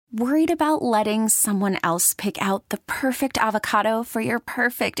Worried about letting someone else pick out the perfect avocado for your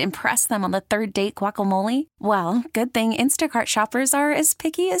perfect impress them on the third date guacamole? Well, good thing Instacart shoppers are as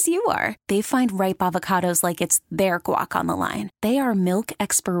picky as you are. They find ripe avocados like it's their guac on the line. They are milk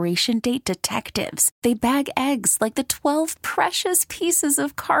expiration date detectives. They bag eggs like the 12 precious pieces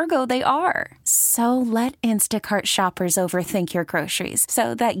of cargo they are. So let Instacart shoppers overthink your groceries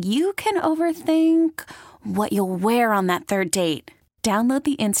so that you can overthink what you'll wear on that third date. Download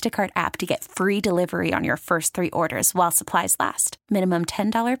the Instacart app to get free delivery on your first 3 orders while supplies last. Minimum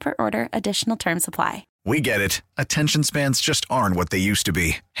 $10 per order. Additional terms apply. We get it. Attention spans just aren't what they used to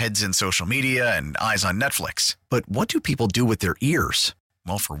be. Heads in social media and eyes on Netflix. But what do people do with their ears?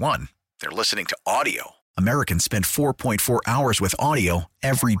 Well, for one, they're listening to audio. Americans spend 4.4 hours with audio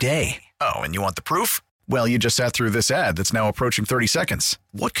every day. Oh, and you want the proof? Well, you just sat through this ad that's now approaching 30 seconds.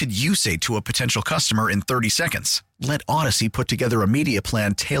 What could you say to a potential customer in 30 seconds? Let Odyssey put together a media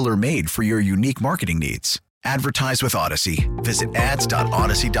plan tailor-made for your unique marketing needs. Advertise with Odyssey. Visit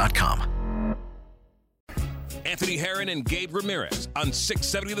ads.odyssey.com. Anthony Herron and Gabe Ramirez on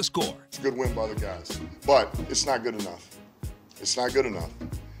 670 The Score. It's a good win by the guys, but it's not good enough. It's not good enough.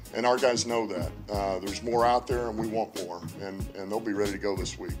 And our guys know that. There's more out there, and we want more. And they'll be ready to go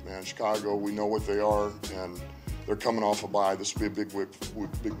this week, man. Chicago, we know what they are, and they're coming off a bye. This will be a big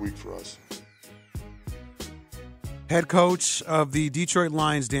week for us. Head coach of the Detroit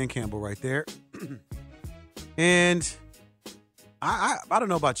Lions, Dan Campbell, right there. And I don't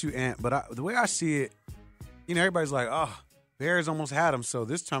know about you, Ant, but the way I see it, everybody's like, oh, Bears almost had them, so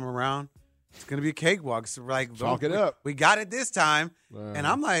this time around, it's going to be a cakewalk. So Chalk it up. We got it this time. Wow. And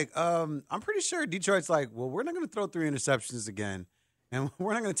I'm like, I'm pretty sure Detroit's like, well, we're not going to throw 3 interceptions again. And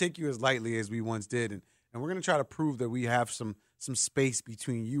we're not going to take you as lightly as we once did. And we're going to try to prove that we have some space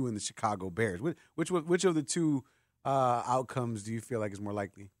between you and the Chicago Bears. Which of the two outcomes do you feel like is more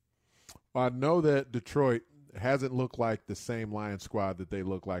likely? Well, I know that Detroit hasn't looked like the same Lions squad that they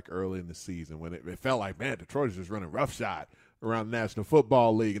looked like early in the season when it felt like, man, Detroit is just running roughshod around the National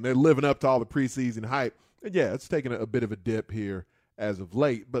Football League, and they're living up to all the preseason hype. And, yeah, it's taken a bit of a dip here as of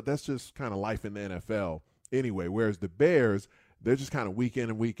late, but that's just kind of life in the NFL anyway, whereas the Bears, they're just kind of week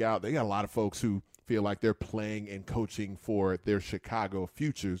in and week out. They got a lot of folks who feel like they're playing and coaching for their Chicago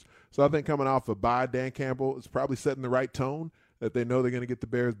futures. So I think coming off a bye, Dan Campbell is probably setting the right tone that they know they're going to get the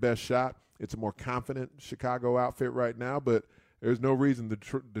Bears' best shot. It's a more confident Chicago outfit right now, but there's no reason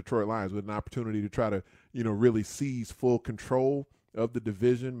the Detroit Lions with an opportunity to try to, really seize full control of the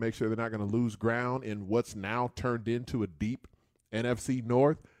division, make sure they're not going to lose ground in what's now turned into a deep NFC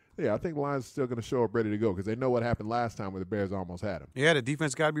North. Yeah, I think the Lions are still going to show up ready to go because they know what happened last time where the Bears almost had them. Yeah, the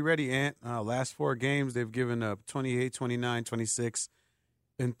defense got to be ready, Ant. Last 4 games, they've given up 28, 29, 26,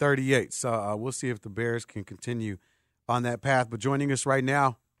 and 38. So we'll see if the Bears can continue on that path. But joining us right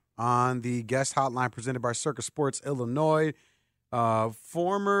now on the guest hotline presented by Circus Sports Illinois,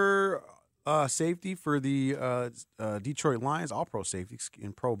 former safety for the Detroit Lions, all-pro safety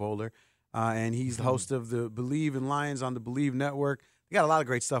and Pro Bowler, and he's the host of the Bleav in Lions on the Bleav Network. They got a lot of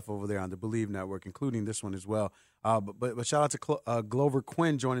great stuff over there on the Bleav Network, including this one as well. But shout out to Glover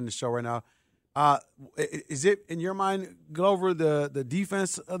Quin joining the show right now. Is it, in your mind, Glover, the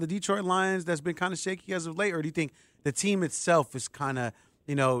defense of the Detroit Lions that's been kind of shaky as of late, or do you think the team itself is kind of,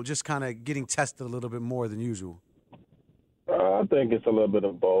 just kind of getting tested a little bit more than usual? I think it's a little bit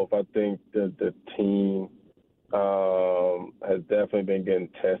of both. I think that the team has definitely been getting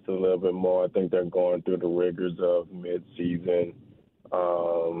tested a little bit more. I think they're going through the rigors of midseason.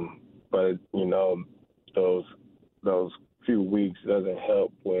 But, those few weeks doesn't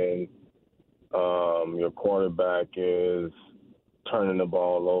help when your quarterback is turning the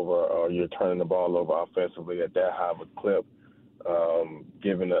ball over or you're turning the ball over offensively at that high of a clip,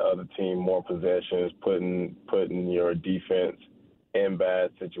 giving the other team more possessions, putting your defense in bad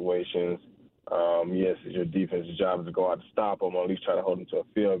situations. Yes, it's your defense's job is to go out to stop them or at least try to hold them to a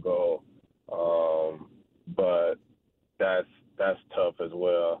field goal. But that's tough as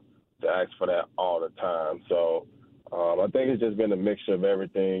well to ask for that all the time. So I think it's just been a mixture of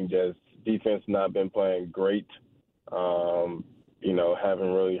everything. Just defense not been playing great.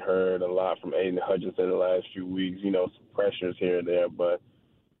 Haven't really heard a lot from Aiden Hutchinson in the last few weeks. Some pressures here and there, but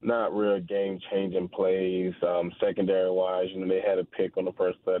not real game-changing plays. Secondary-wise, they had a pick on the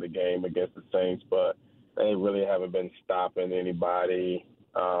first play of the game against the Saints, but they really haven't been stopping anybody.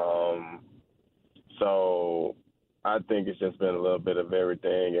 So I think it's just been a little bit of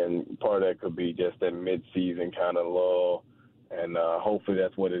everything, and part of that could be just that mid-season kind of lull, and hopefully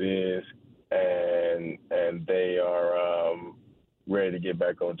that's what it is, and they are ready to get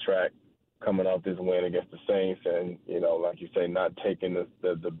back on track coming off this win against the Saints and, like you say, not taking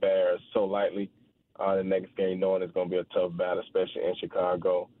the Bears so lightly the next game, knowing it's going to be a tough battle, especially in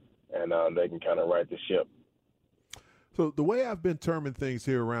Chicago, and they can kind of right the ship. So the way I've been terming things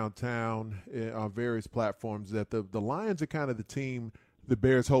here around town on various platforms, that the Lions are kind of the team the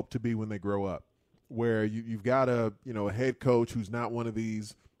Bears hope to be when they grow up, where you've got a head coach who's not one of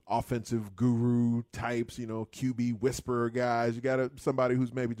these offensive guru types, QB whisperer guys. You got somebody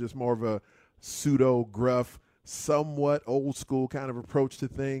who's maybe just more of a pseudo gruff, somewhat old school kind of approach to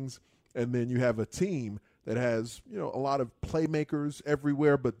things. And then you have a team that has, a lot of playmakers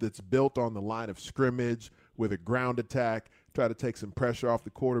everywhere, but that's built on the line of scrimmage with a ground attack, try to take some pressure off the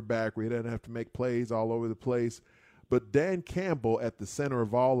quarterback where he doesn't have to make plays all over the place. But Dan Campbell at the center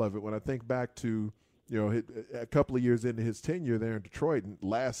of all of it, when I think back to, a couple of years into his tenure there in Detroit, and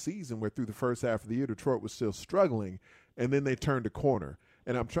last season where through the first half of the year Detroit was still struggling, and then they turned a corner.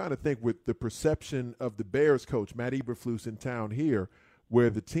 And I'm trying to think with the perception of the Bears coach, Matt Eberflus, in town here, where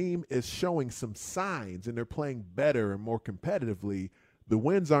the team is showing some signs and they're playing better and more competitively. The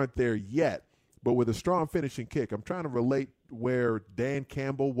wins aren't there yet, but with a strong finishing kick, I'm trying to relate where Dan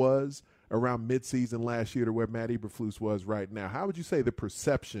Campbell was around midseason last year to where Matt Eberflus was right now. How would you say the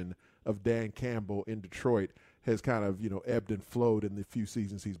perception of Dan Campbell in Detroit has kind of, ebbed and flowed in the few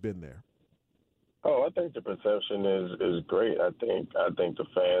seasons he's been there? Oh, I think the perception is great. I think the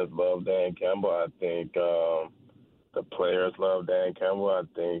fans love Dan Campbell. I think the players love Dan Campbell. I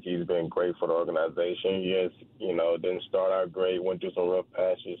think he's been great for the organization. Yes, didn't start out great, went through some rough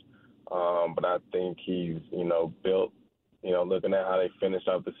patches, but I think he's, built, looking at how they finished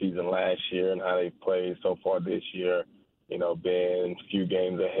out the season last year and how they played so far this year, being a few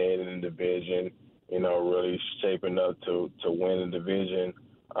games ahead in the division, really shaping up to win the division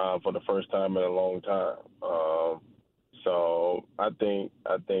for the first time in a long time. So I think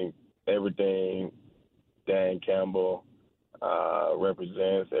everything Dan Campbell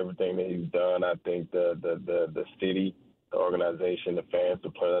represents, everything that he's done, I think the city, the organization, the fans,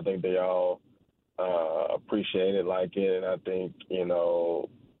 the players, I think they all appreciate it, like it, and I think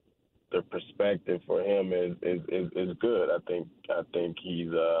the perspective for him is good. I think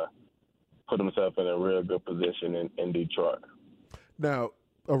he's put himself in a real good position in Detroit. Now,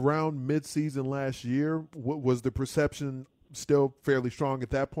 around midseason last year, was the perception still fairly strong at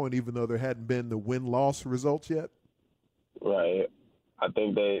that point, even though there hadn't been the win-loss results yet? Right. I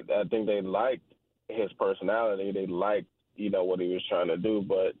think they liked his personality. They liked what he was trying to do,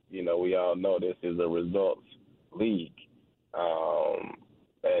 but we all know this is a results league,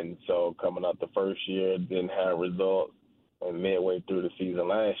 and so coming out the first year didn't have results, and midway through the season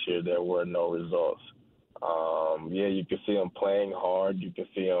last year there were no results. You can see him playing hard. You can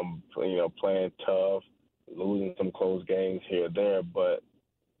see him playing tough, losing some close games here or there, but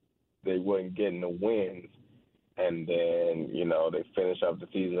they weren't getting the wins. And then, they finished off the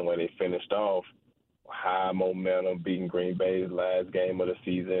season where they finished off high momentum, beating Green Bay's last game of the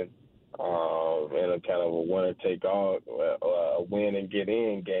season, in a kind of a winner-take-all, win and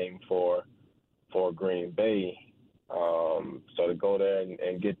get-in game for Green Bay. So to go there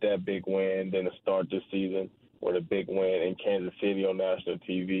and get that big win, then to start this season with a big win in Kansas City on national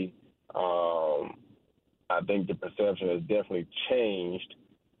TV, I think the perception has definitely changed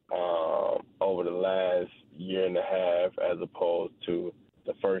over the last year and a half as opposed to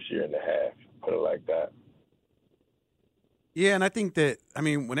the first year and a half, put it like that. Yeah, and I think that,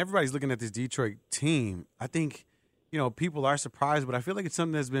 when everybody's looking at this Detroit team, I think, people are surprised, but I feel like it's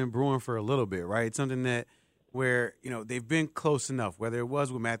something that's been brewing for a little bit, right? It's something that where, they've been close enough, whether it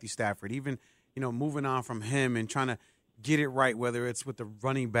was with Matthew Stafford, even, moving on from him and trying to get it right, whether it's with the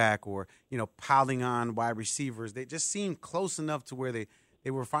running back or, piling on wide receivers. They just seemed close enough to where they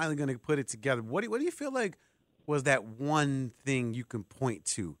were finally going to put it together. What do you feel like was that one thing you can point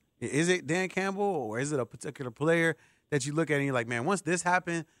to? Is it Dan Campbell, or is it a particular player that you look at and you're like, man, once this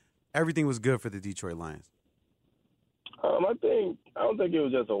happened, everything was good for the Detroit Lions? I don't think it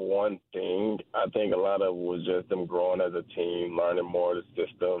was just a one thing. I think a lot of it was just them growing as a team, learning more of the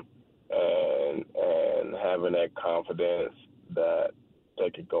system, and having that confidence that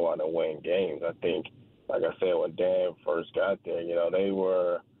they could go out and win games. I think, like I said, when Dan first got there, they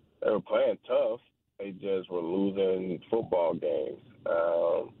were playing tough. They just were losing football games.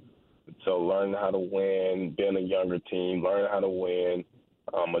 So learning how to win, being a younger team, learning how to win,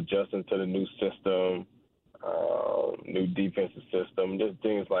 adjusting to the new system, new defensive system, just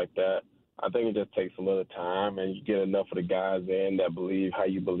things like that. I think it just takes a little time, and you get enough of the guys in that believe how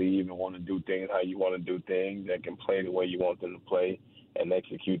you believe and want to do things how you want to do things, that can play the way you want them to play and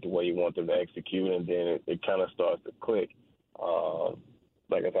execute the way you want them to execute, and then it kind of starts to click.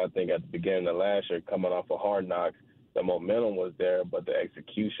 like I think at the beginning of last year, coming off of Hard Knocks, the momentum was there, but the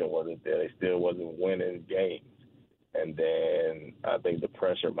execution wasn't there. They still wasn't winning games. And then I think the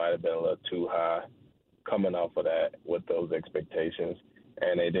pressure might have been a little too high coming off of that with those expectations.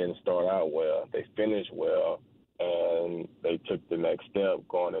 And they didn't start out well. They finished well, and they took the next step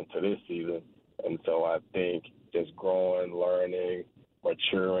going into this season. And so I think just growing, learning,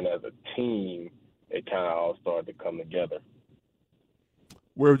 maturing as a team, it kind of all started to come together.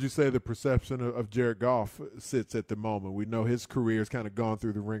 Where would you say the perception of Jared Goff sits at the moment? We know his career has kind of gone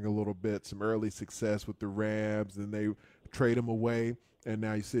through the ring a little bit, some early success with the Rams, and they trade him away. And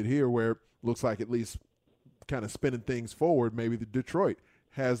now you sit here where it looks like, at least kind of spinning things forward, maybe the Detroit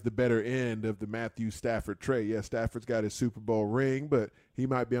has the better end of the Matthew Stafford trade. Yeah, Stafford's got his Super Bowl ring, but he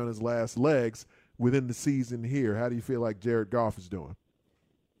might be on his last legs within the season here. How do you feel like Jared Goff is doing?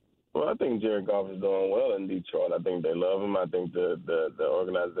 Well, I think Jared Goff is doing well in Detroit. I think they love him. I think the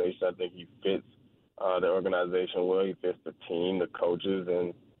organization, I think he fits the organization well. He fits the team, the coaches,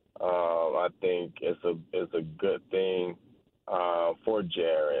 and I think it's a good thing for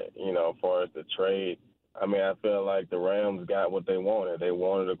Jared, as far as the trade. I mean, I feel like the Rams got what they wanted. They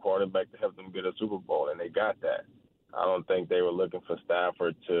wanted a quarterback to help them get a Super Bowl, and they got that. I don't think they were looking for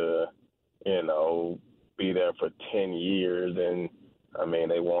Stafford to, be there for 10 years. And, I mean,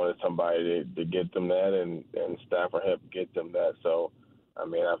 they wanted somebody to get them that, and Stafford helped get them that. So, I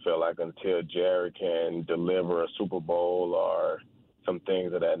mean, I feel like until Jared can deliver a Super Bowl or some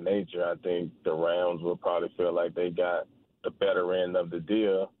things of that nature, I think the Rams will probably feel like they got the better end of the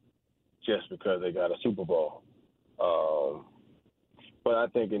deal just because they got a Super Bowl. But I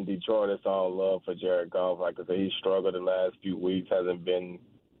think in Detroit, it's all love for Jared Goff. Like I said, he struggled the last few weeks, hasn't been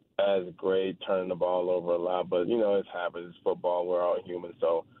as great, turning the ball over a lot. But, it's happened. It's football. We're all human.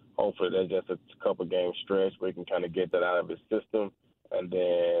 So hopefully there's just a couple game stretch where he can kind of get that out of his system. And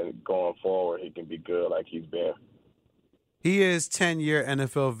then going forward, he can be good like he's been. He is 10-year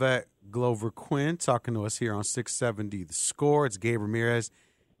NFL vet Glover Quin talking to us here on 670 The Score. It's Gabe Ramirez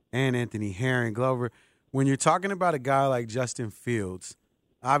and Anthony Herron. Glover, when you're talking about a guy like Justin Fields,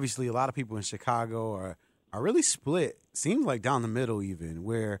 obviously a lot of people in Chicago are really split. Seems like down the middle even,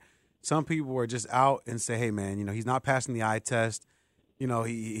 where some people are just out and say, hey, man, he's not passing the eye test.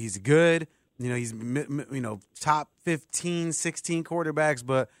 He's good. He's top 15, 16 quarterbacks,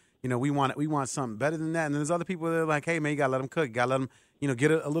 but we want something better than that. And then there's other people that are like, hey, man, you got to let him cook. You got to let him,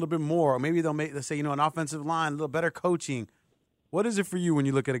 get a little bit more. Or maybe let's say, an offensive line, a little better coaching. What is it for you when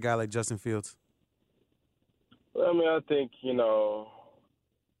you look at a guy like Justin Fields? Well, I mean, I think,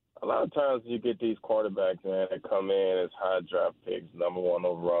 a lot of times you get these quarterbacks, man, that come in as high draft picks, number one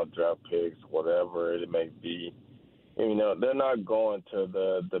overall draft picks, whatever it may be. They're not going to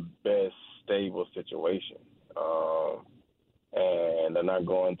the best stable situation. And they're not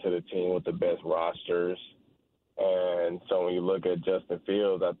going to the team with the best rosters. And so when you look at Justin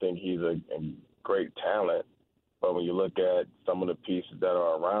Fields, I think he's a great talent. But when you look at some of the pieces that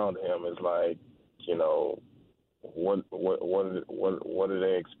are around him, it's like, what are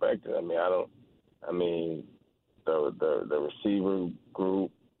they expecting? I mean, the receiver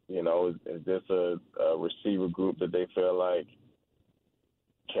group, is this a receiver group that they feel like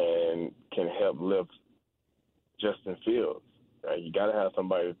can help lift Justin Fields? You got to have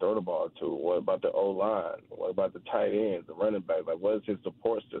somebody to throw the ball to. What about the O-line? What about the tight ends, the running back? Like, what is his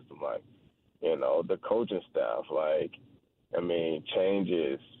support system like? The coaching staff,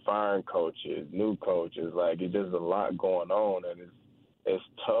 changes, firing coaches, new coaches. It's just a lot going on, and it's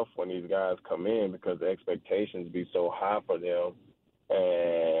tough when these guys come in because the expectations be so high for them,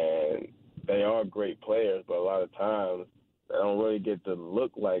 and they are great players, but a lot of times they don't really get to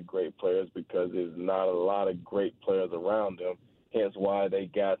look like great players because there's not a lot of great players around them, hence why they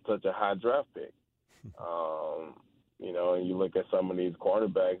got such a high draft pick. And you look at some of these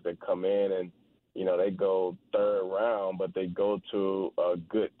quarterbacks that come in and, they go third round, but they go to a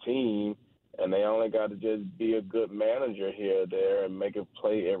good team, and they only got to just be a good manager here or there and make a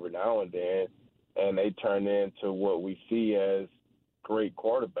play every now and then, and they turn into what we see as great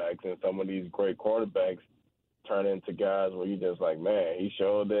quarterbacks. And some of these great quarterbacks turn into guys where you're just like, man, he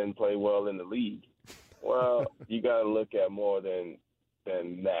sure didn't play well in the league. Well, you got to look at more than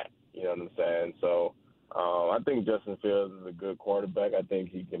that. You know what I'm saying? So I think Justin Fields is a good quarterback. I think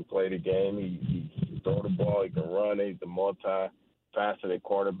he can play the game. He can throw the ball. He can run. He's a multi-faceted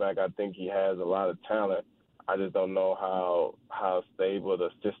quarterback. I think he has a lot of talent. I just don't know how stable the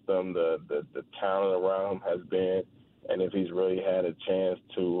system, the talent around him has been, and if he's really had a chance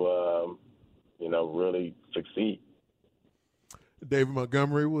to, really succeed. David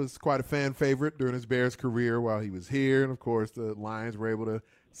Montgomery was quite a fan favorite during his Bears career while he was here. And, of course, the Lions were able to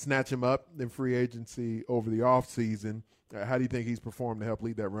snatch him up in free agency over the offseason. How do you think he's performed to help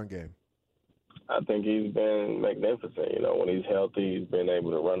lead that run game? I think he's been magnificent. When he's healthy, he's been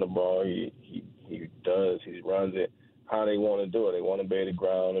able to run the ball. He runs it how they want to do it. They want to be able to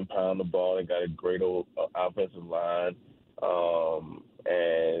ground and pound the ball. They got a great old offensive line.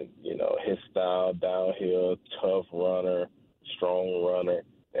 And, his style, downhill, tough runner, strong runner,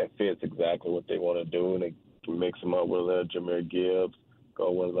 that fits exactly what they want to do. And they mix him up with a little Jameer Gibbs,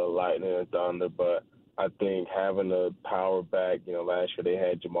 go with a little lightning and thunder. But I think having the power back, last year they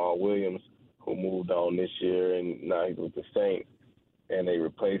had Jamal Williams, who moved on this year, and now he's with the Saints. And they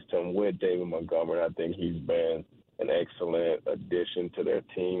replaced him with David Montgomery. I think he's been an excellent addition to their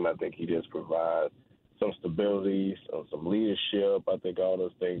team. I think he just provides some stability, some leadership. I think all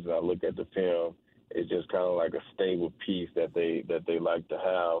those things, when I look at the film, it's just kind of like a stable piece that they like to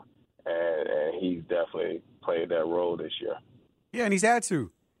have, and he's definitely played that role this year. Yeah, and he's had to,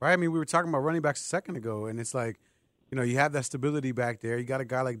 right? I mean, we were talking about running backs a second ago, and it's like, you have that stability back there. You got a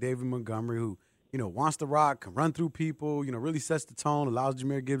guy like David Montgomery who, wants to rock, can run through people, really sets the tone, allows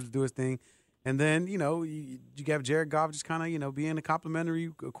Jameer Gibbs to do his thing. And then, you have Jared Goff just kind of, being a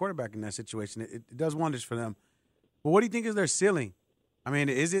complimentary quarterback in that situation. It does wonders for them. But what do you think is their ceiling? I mean,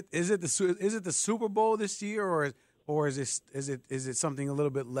 is it the Super Bowl this year, or is it something a little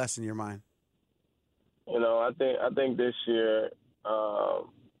bit less in your mind? I think this year,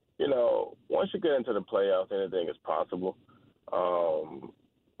 once you get into the playoffs, anything is possible.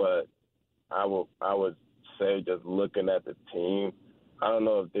 But I would say, just looking at the team, I don't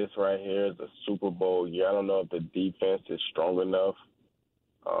know if this right here is a Super Bowl year. I don't know if the defense is strong enough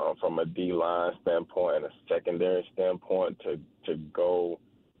from a D-line standpoint and a secondary standpoint to go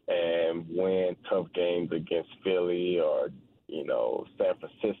and win tough games against Philly or, San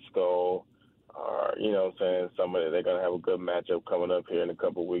Francisco or, they're going to have a good matchup coming up here in a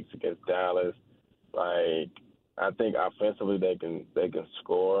couple of weeks against Dallas. I think offensively they can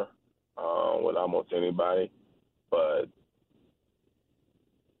score with almost anybody, but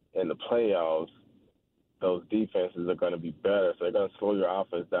in the playoffs, those defenses are going to be better, so they're going to slow your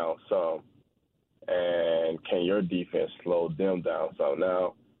offense down some. And can your defense slow them down some?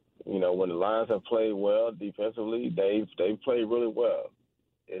 Now, when the Lions have played well defensively, they've played really well.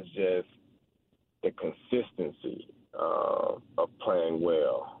 It's just the consistency of playing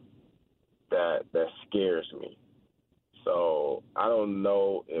well that scares me. So I don't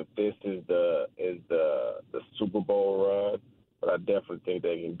know if this is the Super Bowl run, but I definitely think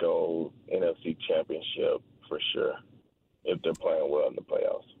they can go NFC Championship for sure if they're playing well in the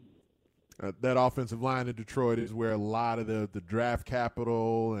playoffs. That offensive line in Detroit is where a lot of the draft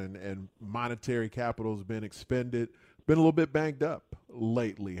capital and monetary capital has been expended. Been a little bit banged up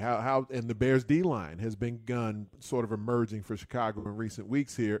lately. How and the Bears D-line has begun sort of emerging for Chicago in recent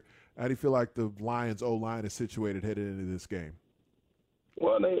weeks here. How do you feel like the Lions O-line is situated headed into this game?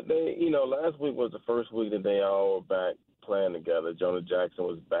 Well, they last week was the first week that they all were back playing together. Jonah Jackson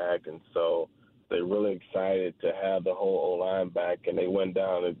was back, and so they're really excited to have the whole O-line back, and they went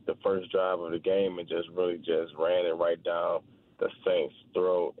down the first drive of the game and just ran it right down the Saints'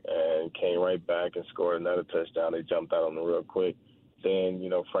 throat and came right back and scored another touchdown. They jumped out on them real quick. Then,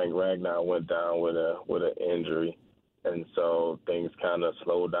 Frank Ragnow went down with an injury, and so things kind of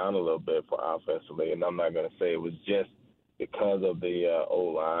slowed down a little bit for offensively. And I'm not going to say it was just because of the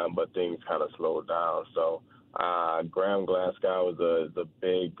O-line, but things kind of slowed down. So Graham Glasgow is a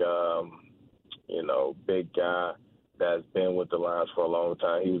big, big guy that's been with the Lions for a long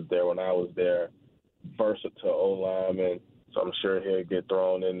time. He was there when I was there, versatile O-lineman. So I'm sure he'll get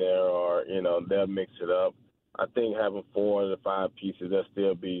thrown in there or, they'll mix it up. I think having 4 of the 5 pieces, they'll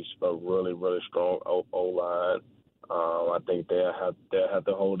still be a really, really strong O-line. I think they'll have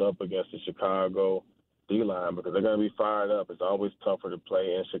to hold up against the Chicago D-line because they're going to be fired up. It's always tougher to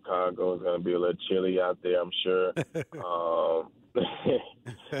play in Chicago. It's going to be a little chilly out there, I'm sure.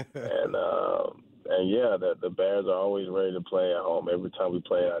 And yeah, the Bears are always ready to play at home. Every time we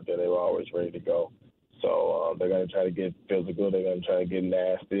play out there, they were always ready to go. So they're going to try to get physical. They're going to try to get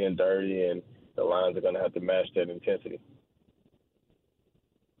nasty and dirty, and the Lions are going to have to match that intensity.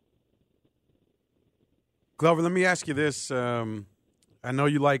 Glover, let me ask you this. I know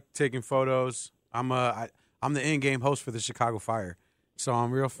you like taking photos. I'm the in-game host for the Chicago Fire, so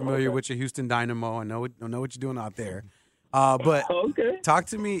I'm real familiar with your Houston Dynamo. I know what you're doing out there. But talk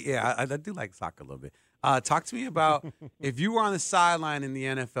to me. Yeah, I do like soccer a little bit. Talk to me about if you were on the sideline in the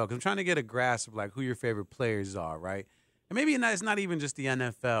NFL, because I'm trying to get a grasp of like who your favorite players are, right? And maybe it's not even just the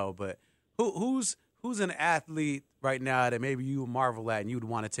NFL, but who's who's an athlete right now that maybe you marvel at and you would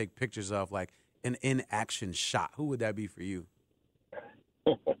want to take pictures of, like an in-action shot? Who would that be for you?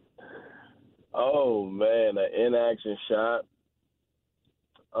 Oh, man, an in-action shot.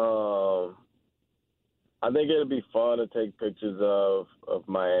 I think it'd be fun to take pictures of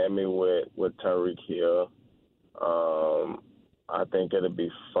Miami with Tyreek Hill. I think it'd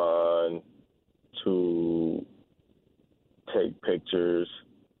be fun to take pictures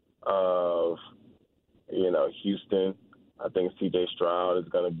of, Houston. I think C.J. Stroud is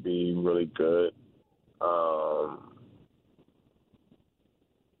going to be really good.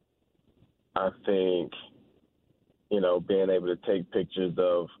 I think, being able to take pictures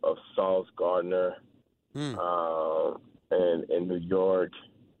of Sauce Gardner in New York,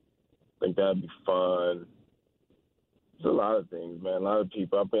 I think that'd be fun. There's a lot of things, man. A lot of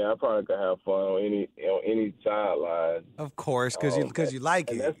people. I mean, I probably could have fun on any sideline. Of course, because you like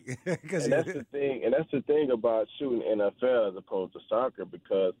it. That's the thing. And that's the thing about shooting NFL as opposed to soccer,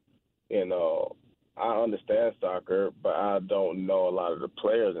 because I understand soccer, but I don't know a lot of the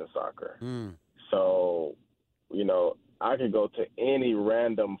players in soccer. So, I could go to any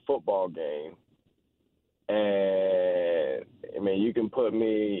random football game, and you can put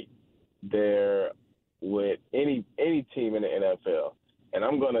me there with any team in the NFL, and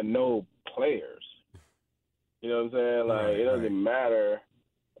I'm going to know players. You know what I'm saying? Like, it doesn't matter.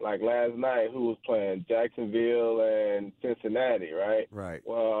 Like last night, who was playing? Jacksonville and Cincinnati, right? Right.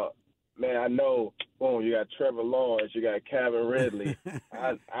 Well, man, I know, boom, you got Trevor Lawrence, you got Calvin Ridley.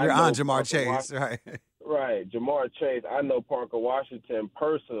 You're on Jamar Chase, right? Right, Jamar Chase. I know Parker Washington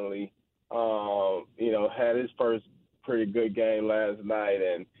personally, had his first pretty good game last night,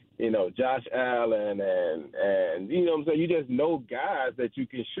 and Josh Allen, and you know what I'm saying? You just know guys that you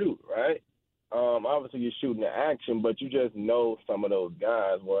can shoot, right? Obviously you're shooting the action, but you just know some of those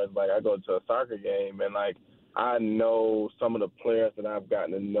guys. Whereas, like, I go to a soccer game, and, like, I know some of the players that I've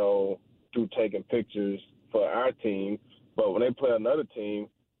gotten to know through taking pictures for our team. But when they play another team,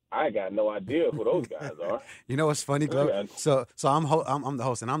 I got no idea who those guys are. You know what's funny, Glover? So I'm the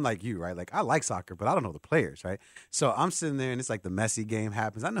host, and I'm like you, right? Like, I like soccer, but I don't know the players, right? So I'm sitting there, and it's like the Messi game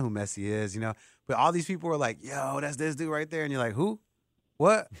happens. I know who Messi is, but all these people are like, "Yo, that's this dude right there," and you're like, "Who?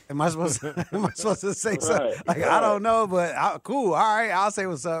 What? Am I supposed to say something?" Like, I don't know, but cool. All right, I'll say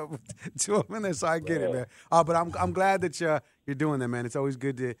what's up to him in there, so I get it, man. But I'm glad that you're doing that, man. It's always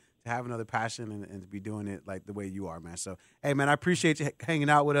good to have another passion and to be doing it like the way you are, man. So, hey, man, I appreciate you hanging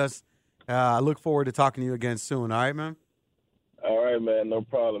out with us. I look forward to talking to you again soon. All right, man? All right, man. No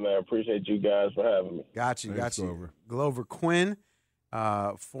problem, man. I appreciate you guys for having me. Got you. Glover. Glover Quin,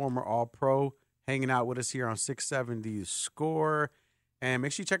 former All-Pro, hanging out with us here on 670 Score. And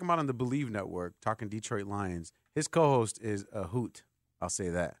make sure you check him out on the Bleav Network, talking Detroit Lions. His co-host is a hoot. I'll say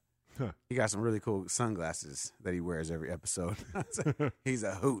that. He got some really cool sunglasses that he wears every episode. He's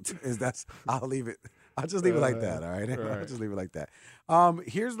a hoot. I'll just leave it like that, all right? I'll just leave it like that.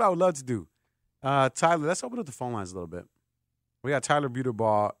 Here's what I would love to do. Tyler, let's open up the phone lines a little bit. We got Tyler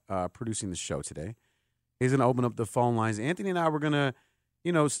Buterbaugh producing the show today. He's going to open up the phone lines. Anthony and I were going to,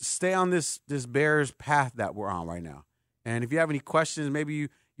 stay on this Bears path that we're on right now. And if you have any questions, maybe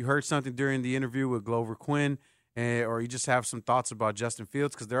you heard something during the interview with Glover Quin, or you just have some thoughts about Justin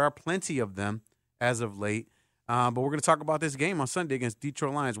Fields, because there are plenty of them as of late. But we're going to talk about this game on Sunday against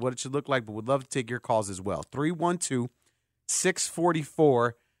Detroit Lions, what it should look like, but we'd love to take your calls as well.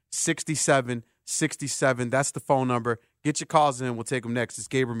 312-644-6767. That's the phone number. Get your calls in. We'll take them next. It's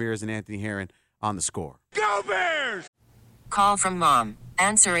Gabe Ramirez and Anthony Herron on The Score. Go Bears! Call from mom.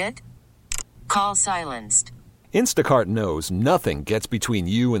 Answer it. Call silenced. Instacart knows nothing gets between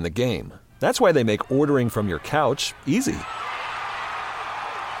you and the game. That's why they make ordering from your couch easy.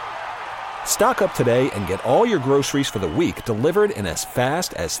 Stock up today and get all your groceries for the week delivered in as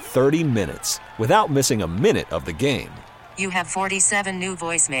fast as 30 minutes without missing a minute of the game. You have 47 new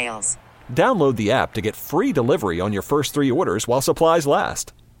voicemails. Download the app to get free delivery on your first 3 orders while supplies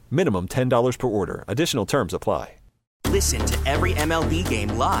last. Minimum $10 per order. Additional terms apply. Listen to every MLB game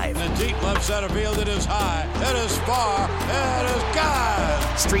live. In the deep left center field, it is high, it is far, it is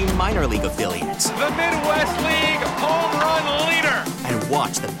gone. Stream minor league affiliates. The Midwest League home run leader. And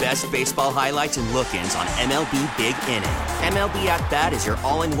watch the best baseball highlights and look-ins on MLB Big Inning. MLB At Bat is your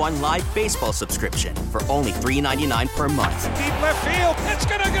all-in-one live baseball subscription for only $3.99 per month. Deep left field, it's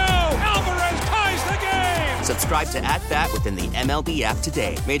gonna go. Alvarez ties the game. Subscribe to At Bat within the MLB app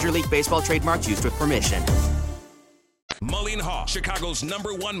today. Major League Baseball trademarks used with permission. Mully and Haw, Chicago's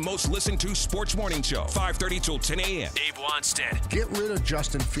 #1 most listened to sports morning show, 5:30 till 10 a.m. Dave Wanstead. Get rid of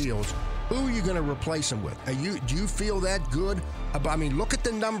Justin Fields Who are you going to replace him with? Do you feel that good? I mean, look at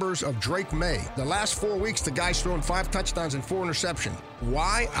the numbers of Drake May. The last 4 weeks, the guy's thrown 5 touchdowns and 4 interceptions.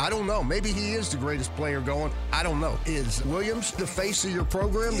 Why? I don't know. Maybe he is the greatest player going. I don't know. Is Williams the face of your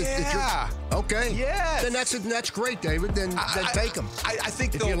program? Yeah. Okay. Yes. Then that's great, David. Then take him. I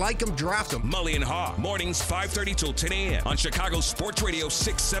think if you like him, draft him. Mully and Haw, mornings 5:30 till 10 a.m. on Chicago Sports Radio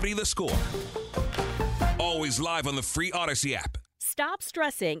 670 The Score. Always live on the free Odyssey app. Stop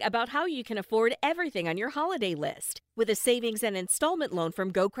stressing about how you can afford everything on your holiday list. With a savings and installment loan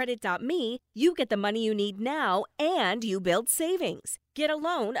from GoCredit.me, you get the money you need now and you build savings. Get a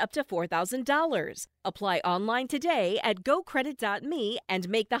loan up to $4,000. Apply online today at GoCredit.me and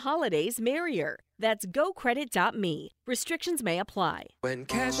make the holidays merrier. That's GoCredit.me. Restrictions may apply. When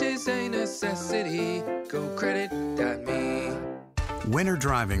cash is a necessity, GoCredit.me. Winter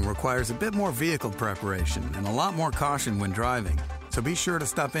driving requires a bit more vehicle preparation and a lot more caution when driving. So be sure to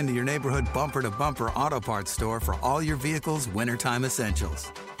stop into your neighborhood bumper-to-bumper auto parts store for all your vehicle's wintertime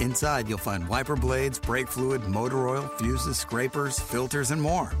essentials. Inside, you'll find wiper blades, brake fluid, motor oil, fuses, scrapers, filters, and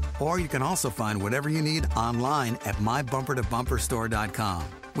more. Or you can also find whatever you need online at mybumpertobumperstore.com.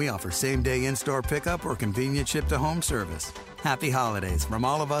 We offer same-day in-store pickup or convenient ship-to-home service. Happy holidays from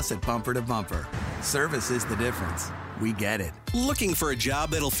all of us at Bumper to Bumper. Service is the difference. We get it. Looking for a job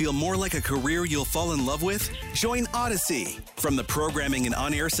that'll feel more like a career you'll fall in love with? Join Odyssey. From the programming and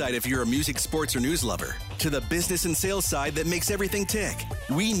on-air side if you're a music, sports, or news lover, to the business and sales side that makes everything tick,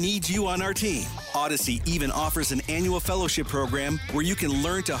 we need you on our team. Odyssey even offers an annual fellowship program where you can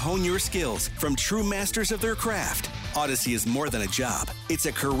learn to hone your skills from true masters of their craft. Odyssey is more than a job. It's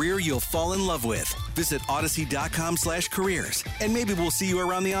a career you'll fall in love with. Visit Odyssey.com/careers, and maybe we'll see you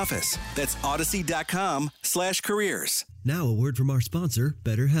around the office. That's Odyssey.com/careers. Now a word from our sponsor,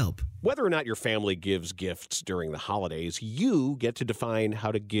 BetterHelp. Whether or not your family gives gifts during the holidays, you get to define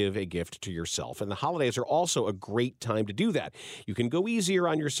how to give a gift to yourself. And the holidays are also a great time to do that. You can go easier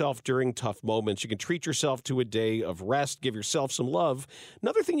on yourself during tough moments. You can treat yourself to a day of rest, give yourself some love.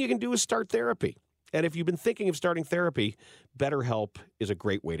 Another thing you can do is start therapy. And if you've been thinking of starting therapy, BetterHelp is a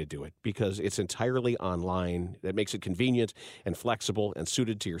great way to do it because it's entirely online. That makes it convenient and flexible and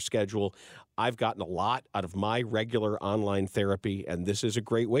suited to your schedule. I've gotten a lot out of my regular online therapy, and this is a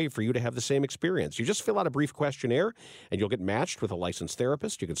great way for you to have the same experience. You just fill out a brief questionnaire, and you'll get matched with a licensed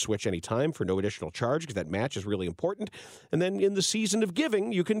therapist. You can switch anytime for no additional charge because that match is really important. And then in the season of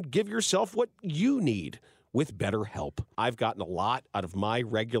giving, you can give yourself what you need with BetterHelp. I've gotten a lot out of my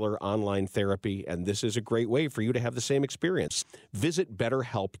regular online therapy, and this is a great way for you to have the same experience. Visit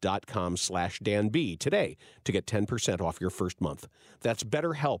BetterHelp.com/DanB today to get 10% off your first month. That's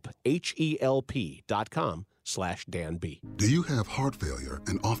BetterHelp, HELP.com/DanB. Do you have heart failure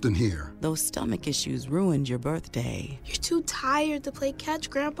and often hear, "Those stomach issues ruined your birthday"? "You're too tired to play catch,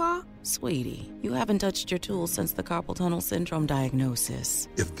 Grandpa." Sweetie, you haven't touched your tools since the carpal tunnel syndrome diagnosis.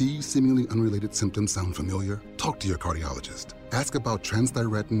 If these seemingly unrelated symptoms sound familiar, talk to your cardiologist. Ask about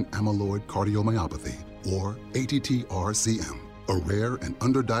transthyretin amyloid cardiomyopathy, or ATTR-CM, a rare and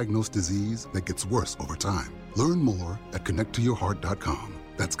underdiagnosed disease that gets worse over time. Learn more at connecttoyourheart.com.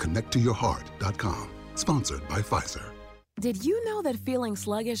 That's connecttoyourheart.com. Sponsored by Pfizer. Did you know that feeling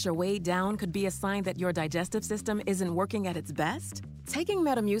sluggish or weighed down could be a sign that your digestive system isn't working at its best? Taking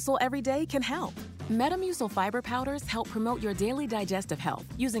Metamucil every day can help. Metamucil fiber powders help promote your daily digestive health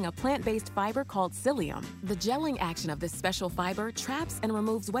using a plant-based fiber called psyllium. The gelling action of this special fiber traps and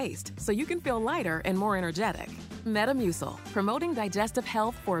removes waste so you can feel lighter and more energetic. Metamucil, promoting digestive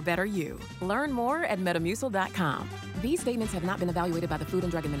health for a better you. Learn more at Metamucil.com. These statements have not been evaluated by the Food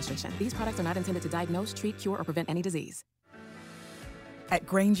and Drug Administration. These products are not intended to diagnose, treat, cure, or prevent any disease. At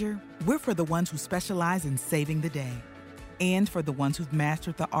Grainger, we're for the ones who specialize in saving the day and for the ones who've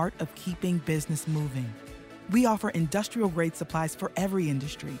mastered the art of keeping business moving. We offer industrial-grade supplies for every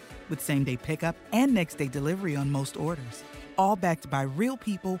industry with same-day pickup and next-day delivery on most orders, all backed by real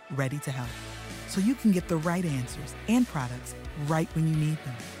people ready to help. So you can get the right answers and products right when you need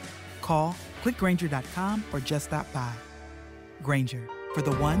them. Call, clickgrainger.com, or just stop by. Grainger, for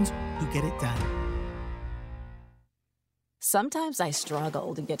the ones who get it done. Sometimes I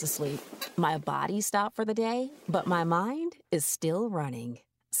struggle to get to sleep. My body stopped for the day, but my mind is still running.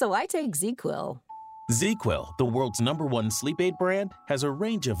 So I take ZzzQuil. ZzzQuil, the world's #1 sleep aid brand, has a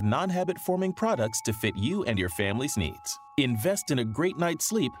range of non-habit-forming products to fit you and your family's needs. Invest in a great night's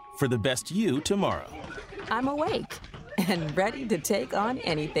sleep for the best you tomorrow. I'm awake and ready to take on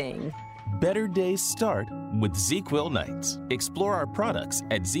anything. Better days start with ZzzQuil nights. Explore our products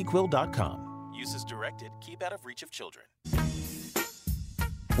at ZzzQuil.com. Use as directed. Keep out of reach of children.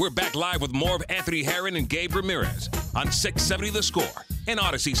 We're back live with more of Anthony Herron and Gabe Ramirez on 670 The Score, an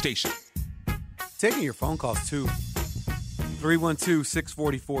Odyssey station. taking your phone calls, too.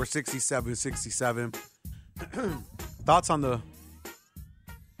 312-644-6767. Thoughts on the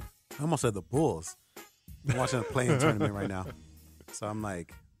 – I almost said the Bulls. I'm watching a play-in tournament right now. So I'm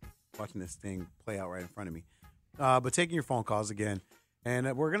like watching this thing play out right in front of me. But taking your phone calls again.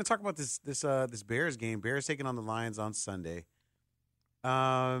 And we're going to talk about this Bears game. Bears taking on the Lions on Sunday.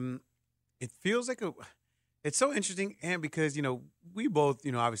 It feels like it's so interesting, and because, we both,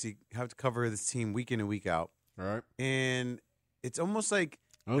 obviously have to cover this team week in and week out. All right. And it's almost like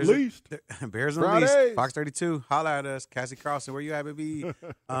Unleashed. Bears Fridays. Unleashed. Fox 32. Holla at us. Cassie Carlson, where you at, baby?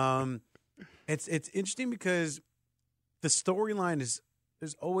 It's interesting because the storyline is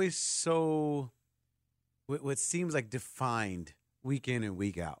always so what seems like defined week in and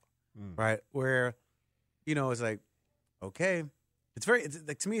week out, right? Where, it's like, okay, it's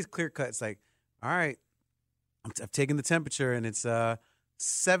like, to me, it's clear cut. It's like, all right, I've taken the temperature, and it's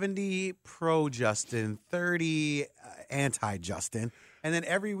 70 pro Justin, 30 anti Justin, and then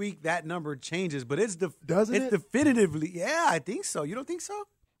every week that number changes. But it's definitively, yeah, I think so. You don't think so?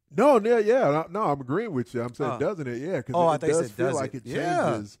 No, I'm agreeing with you. I'm saying, doesn't it? Yeah, because it does feel like it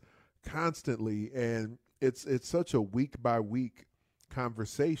changes constantly, and it's such a week by week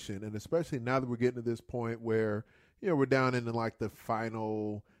conversation, and especially now that we're getting to this point where we're down into like the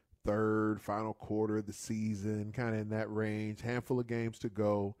final quarter of the season, kind of in that range, handful of games to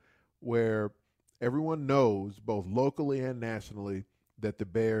go, where everyone knows both locally and nationally that the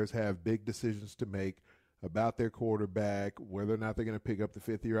Bears have big decisions to make about their quarterback, whether or not they're going to pick up the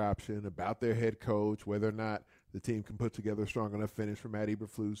fifth-year option, about their head coach, whether or not the team can put together a strong enough finish for Matt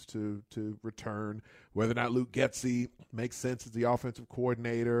Eberflus to return, whether or not Luke Getsy makes sense as the offensive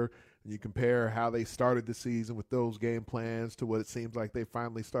coordinator. And you compare how they started the season with those game plans to what it seems like they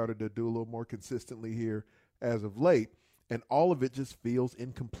finally started to do a little more consistently here as of late. And all of it just feels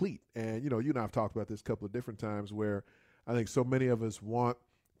incomplete. And, you and I have talked about this a couple of different times where I think so many of us want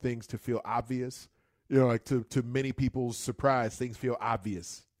things to feel obvious. Like to many people's surprise, things feel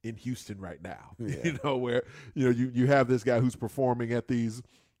obvious in Houston right now. Yeah. Where you have this guy who's performing at these,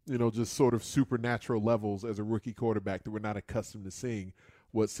 just sort of supernatural levels as a rookie quarterback that we're not accustomed to seeing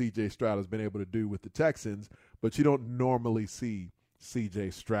what C.J. Stroud has been able to do with the Texans. But you don't normally see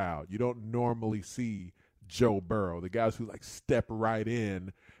C.J. Stroud. You don't normally see Joe Burrow, the guys who step right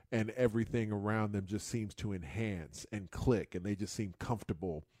in and everything around them just seems to enhance and click, and they just seem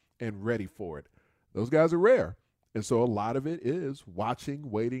comfortable and ready for it. Those guys are rare. And so a lot of it is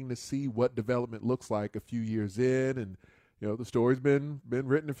watching, waiting to see what development looks like a few years in. And, the story's been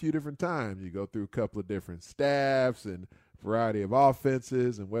written a few different times. You go through a couple of different staffs and variety of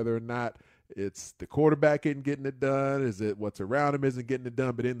offenses, and whether or not it's the quarterback isn't getting it done, is it what's around him isn't getting it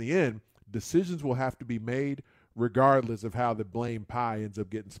done. But in the end, decisions will have to be made regardless of how the blame pie ends up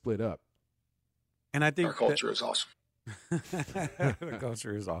getting split up. And I think our culture is awesome. The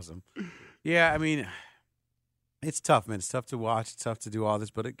culture is awesome. Yeah, I mean, it's tough, man. It's tough to watch. It's tough to do all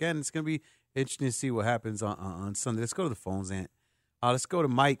this. But, again, it's going to be interesting to see what happens on Sunday. Let's go to the phones, Ant. Let's go to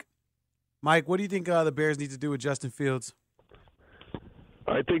Mike. Mike, what do you think the Bears need to do with Justin Fields?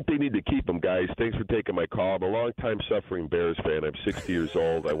 I think they need to keep him, guys. Thanks for taking my call. I'm a long-time suffering Bears fan. I'm 60 years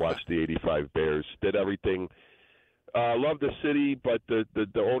old. I watched the 85 Bears, did everything. Love the city, but the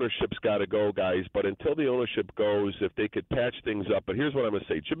ownership's got to go, guys. But until the ownership goes, if they could patch things up. But here's what I'm going to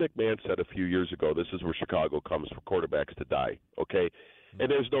say. Jim McMahon said a few years ago, this is where Chicago comes for quarterbacks to die, okay? And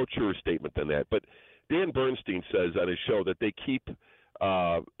there's no truer statement than that. But Dan Bernstein says on his show that they keep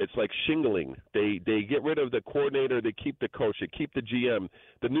it's like shingling. They get rid of the coordinator, they keep the coach, they keep the GM.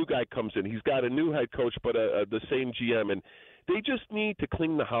 The new guy comes in. He's got a new head coach but the same GM. And they just need to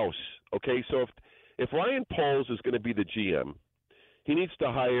clean the house, okay? So if Ryan Poles is going to be the GM, he needs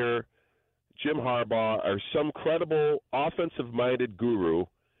to hire Jim Harbaugh or some credible offensive-minded guru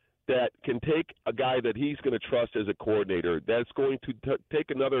that can take a guy that he's going to trust as a coordinator, that's going to take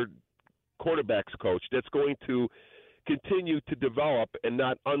another quarterback's coach, that's going to continue to develop and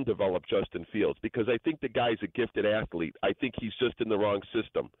not undevelop Justin Fields, because I think the guy's a gifted athlete. I think he's just in the wrong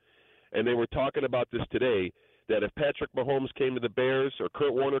system. And they were talking about this today, that if Patrick Mahomes came to the Bears or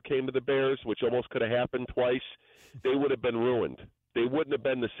Kurt Warner came to the Bears, which almost could have happened twice, they would have been ruined. They wouldn't have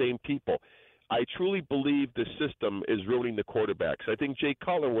been the same people. I truly believe the system is ruining the quarterbacks. I think Jay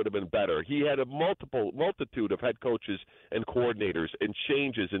Cutler would have been better. He had a multitude of head coaches and coordinators and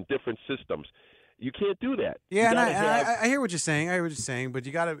changes in different systems. You can't do that. Yeah, and I hear what you're saying. But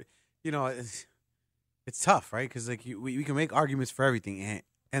you got to, it's tough, right? Because we can make arguments for everything and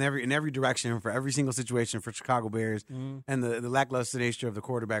in every direction for every single situation for Chicago Bears and the lackluster nature of the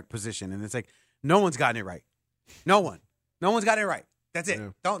quarterback position. And it's like no one's gotten it right. No one's gotten it right. That's it. Yeah.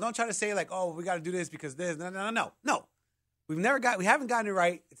 Don't try to say like, oh, we got to do this because this. No. We haven't gotten it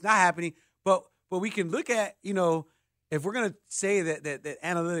right. It's not happening. But we can look at, if we're gonna say that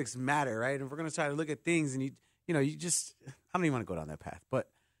analytics matter, right? And if we're gonna try to look at things, and you just, I don't even want to go down that path. But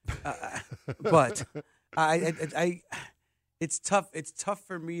it's tough. It's tough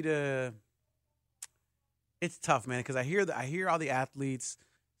for me to. It's tough, man, because I hear all the athletes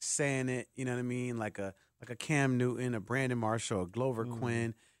saying it. You know what I mean? Like a Cam Newton, a Brandon Marshall, a Glover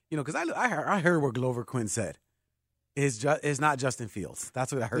Quin. Because I heard what Glover Quin said. Is not Justin Fields.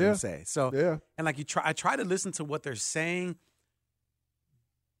 That's what I heard him say. So and like I try to listen to what they're saying,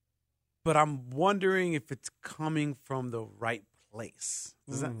 but I'm wondering if it's coming from the right place.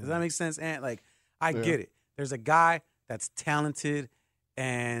 Does that make sense? And like I get it. There's a guy that's talented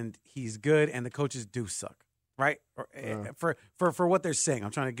and he's good, and the coaches do suck, right? For what they're saying,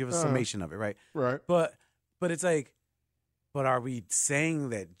 I'm trying to give a summation of it, right? Right. But it's like, but are we saying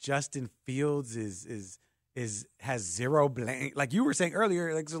that Justin Fields has zero blame? Like you were saying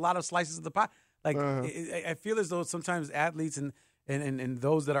earlier, like there's a lot of slices of the pie. Like I feel as though sometimes athletes and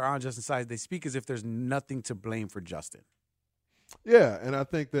those that are on Justin's side, they speak as if there's nothing to blame for Justin. Yeah, and I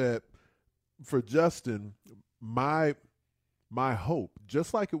think that for Justin, my hope,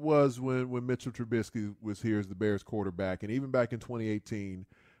 just like it was when Mitchell Trubisky was here as the Bears quarterback, and even back in 2018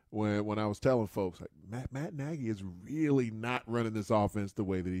 when I was telling folks, like Matt Nagy is really not running this offense the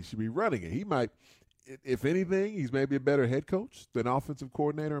way that he should be running it. He might, if anything, he's maybe a better head coach than offensive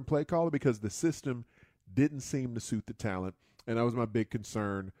coordinator and play caller because the system didn't seem to suit the talent. And that was my big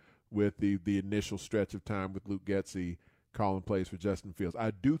concern with the initial stretch of time with Luke Getsy calling plays for Justin Fields.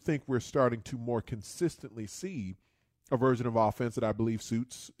 I do think we're starting to more consistently see a version of offense that I believe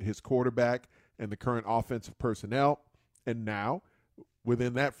suits his quarterback and the current offensive personnel. And now,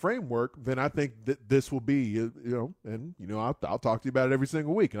 within that framework, then I think that this will be, I'll talk to you about it every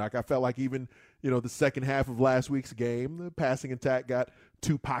single week. And like I felt like even, the second half of last week's game, the passing attack got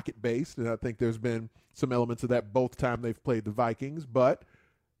too pocket-based, and I think there's been some elements of that both time they've played the Vikings. But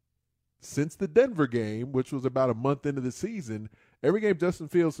since the Denver game, which was about a month into the season, every game Justin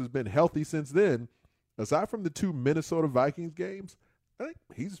Fields has been healthy since then. Aside from the 2 Minnesota Vikings games, I think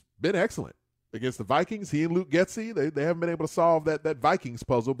he's been excellent. Against the Vikings, he and Luke Getsy, they haven't been able to solve that Vikings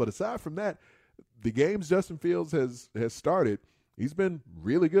puzzle. But aside from that, the games Justin Fields has started, he's been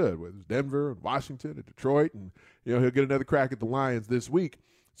really good, whether it's Denver and Washington and Detroit, and he'll get another crack at the Lions this week.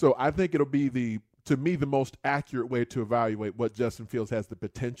 So I think it'll be to me the most accurate way to evaluate what Justin Fields has the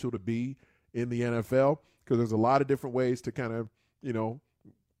potential to be in the NFL, because there's a lot of different ways to kind of,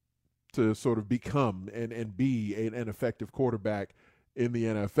 to sort of become and be an effective quarterback in the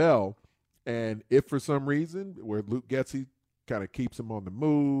NFL. And if for some reason where Luke Getsy kind of keeps him on the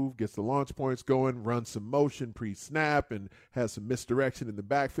move, gets the launch points going, runs some motion pre-snap, and has some misdirection in the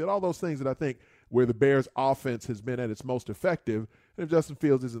backfield, all those things that I think where the Bears' offense has been at its most effective, and if Justin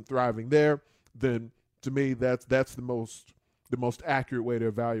Fields isn't thriving there, then to me that's the most accurate way to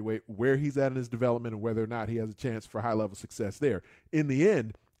evaluate where he's at in his development and whether or not he has a chance for high-level success there. In the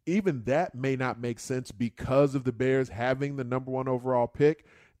end, even that may not make sense because of the Bears having the number 1 overall pick.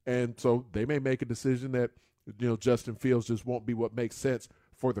 And so they may make a decision that, Justin Fields just won't be what makes sense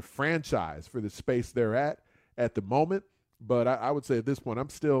for the franchise, for the space they're at the moment. But I would say at this point, I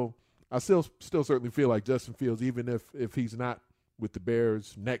still certainly feel like Justin Fields, even if he's not with the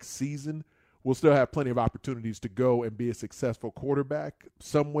Bears next season, will still have plenty of opportunities to go and be a successful quarterback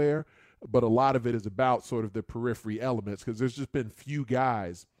somewhere. But a lot of it is about sort of the periphery elements, because there's just been few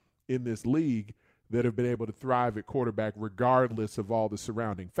guys in this league that have been able to thrive at quarterback regardless of all the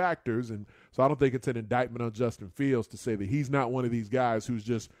surrounding factors. And so I don't think it's an indictment on Justin Fields to say that he's not one of these guys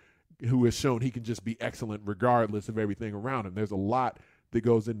who has shown he can just be excellent regardless of everything around him. There's a lot that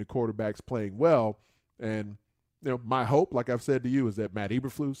goes into quarterbacks playing well. And, my hope, like I've said to you, is that Matt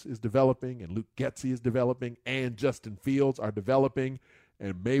Eberflus is developing and Luke Getsy is developing and Justin Fields are developing.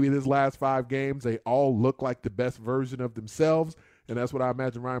 And maybe this last 5 games, they all look like the best version of themselves. And that's what I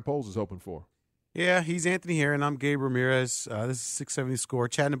imagine Ryan Poles is hoping for. Yeah, he's Anthony Herron. I'm Gabe Ramirez. This is 670 Score,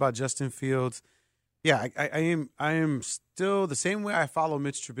 chatting about Justin Fields. Yeah, I am still the same way I follow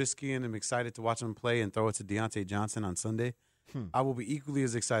Mitch Trubisky and am excited to watch him play and throw it to Deontay Johnson on Sunday. I will be equally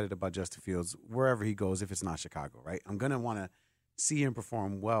as excited about Justin Fields wherever he goes if it's not Chicago, right? I'm going to want to see him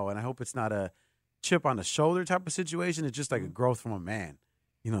perform well, and I hope it's not a chip on the shoulder type of situation. It's just like a growth from a man,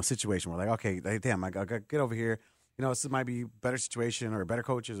 situation where like, okay, damn, I got to get over here. This might be a better situation or better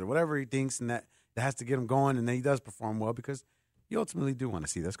coaches or whatever he thinks, and that has to get him going, and then he does perform well because you ultimately do want to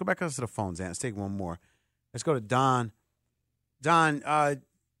see that. Let's go back up to the phones, Let's take one more. Let's go to Don. Don,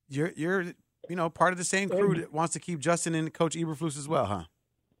 you're part of the same crew that wants to keep Justin and Coach Eberflus as well, huh?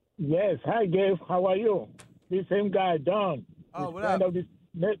 Yes. Hi, Gabe. How are you? This same guy, Don. Oh, what friend up? of this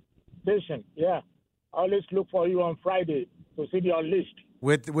station. Yeah. Always look for you on Friday to see the Unleashed.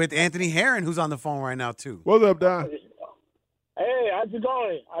 With Anthony Herron, who's on the phone right now, too. What's up, Don? Hey, how's it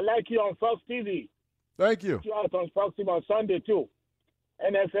going? I like you on Fox TV. Thank you. You out on Fox TV on Sunday, too.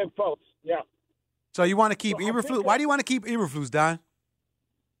 NFL Fox. Yeah. So you want to keep Eberflus? Why do you want to keep Eberflus, Don?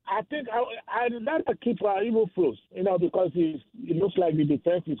 I think I'd rather keep Eberflus, because it looks like the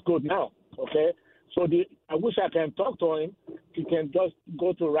defense is good now, okay? So I wish I can talk to him. He can just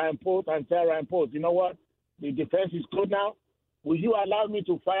go to Ryan Post and tell Ryan Post, you know what? The defense is good now. Will you allow me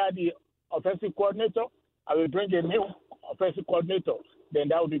to fire the offensive coordinator? I will bring a new offensive coordinator. Then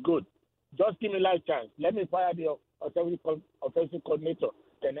that would be good. Just give me life chance. Let me fire the offensive coordinator.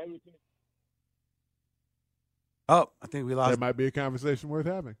 Then everything. Oh, I think we lost. That might be a conversation worth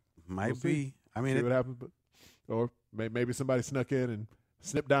having. Might be. I mean, see what happens, or maybe somebody snuck in and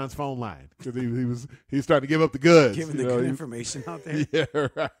snipped Don's phone line because he was starting to give up the goods, giving the good information out there. Yeah,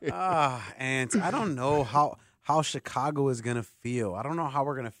 right. And I don't know how Chicago is gonna feel. I don't know how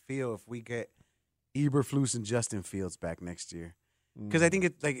we're gonna feel if we get Eberflus and Justin Fields back next year, because I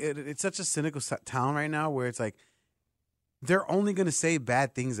think it's such a cynical town right now where it's like they're only gonna say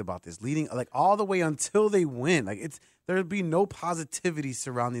bad things about this, leading all the way until they win. There'll be no positivity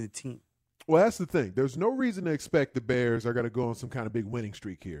surrounding the team. Well, that's the thing. There's no reason to expect the Bears are going to go on some kind of big winning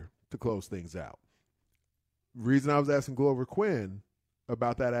streak here to close things out. Reason I was asking Glover Quin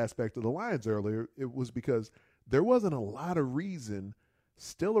about that aspect of the Lions earlier, it was because there wasn't a lot of reason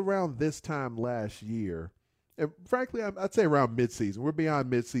still around this time last year, and frankly, I'd say around midseason. We're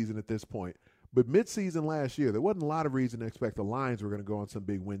beyond midseason at this point. But midseason last year, there wasn't a lot of reason to expect the Lions were going to go on some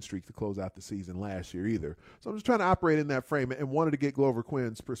big win streak to close out the season last year either. So I'm just trying to operate in that frame and wanted to get Glover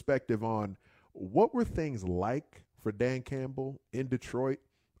Quin's perspective on what were things like for Dan Campbell in Detroit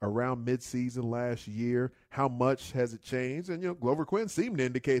around midseason last year. How much has it changed? And, Glover Quin seemed to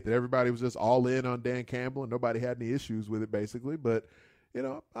indicate that everybody was just all in on Dan Campbell and nobody had any issues with it basically. But, I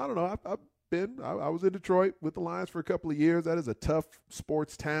don't know. I was in Detroit with the Lions for a couple of years. That is a tough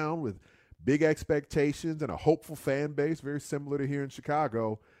sports town with big expectations and a hopeful fan base, very similar to here in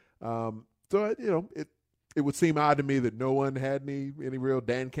Chicago. It would seem odd to me that no one had any real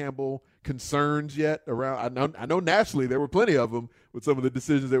Dan Campbell concerns yet around. I know nationally there were plenty of them with some of the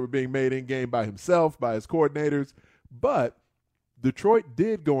decisions that were being made in game by himself, by his coordinators. But Detroit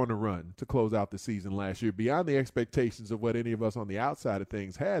did go on a run to close out the season last year beyond the expectations of what any of us on the outside of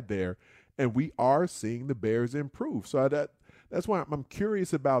things had there. And we are seeing the Bears improve. So that's why I'm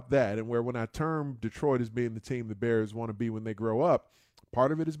curious about that, and when I term Detroit as being the team the Bears want to be when they grow up,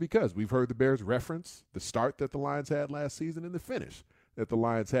 part of it is because we've heard the Bears reference the start that the Lions had last season and the finish that the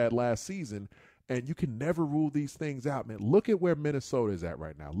Lions had last season, and you can never rule these things out, man. Look at where Minnesota is at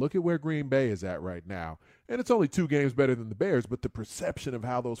right now. Look at where Green Bay is at right now, and it's only 2 games better than the Bears, but the perception of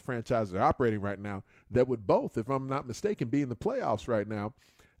how those franchises are operating right now that would both, if I'm not mistaken, be in the playoffs right now,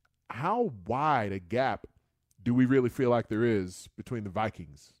 how wide a gap do we really feel like there is between the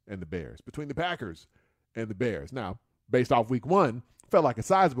Vikings and the Bears, between the Packers and the Bears? Now, based off week 1, felt like a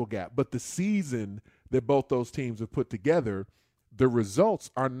sizable gap, but the season that both those teams have put together, the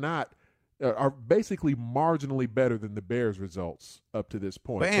results are basically marginally better than the Bears' results up to this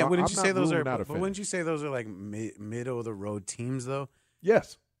point. But wouldn't you say those are like middle of the road teams though?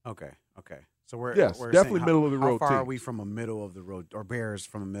 Yes. Okay. So we're definitely middle of the road. How far team. are we from a middle of the road, or Bears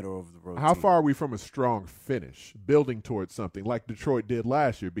from a middle of the road? How team? far are we from a strong finish, building towards something like Detroit did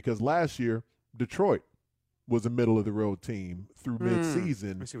last year? Because last year Detroit was a middle of the road team through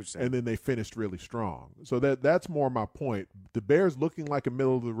midseason, and then they finished really strong. So that's more my point. The Bears looking like a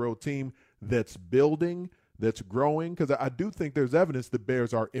middle of the road team that's building, that's growing. Because I do think there's evidence the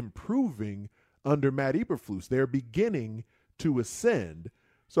Bears are improving under Matt Eberflus. They're beginning to ascend.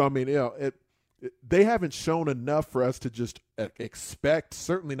 So I mean, they haven't shown enough for us to just expect,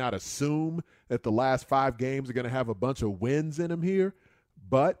 certainly not assume, that the last 5 games are going to have a bunch of wins in them here.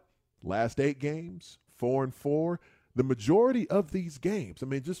 But last 8 games, 4-4, the majority of these games, I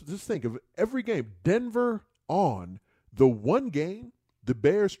mean, just think of every game. Denver on, the one game the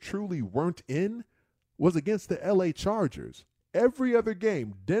Bears truly weren't in was against the L.A. Chargers. Every other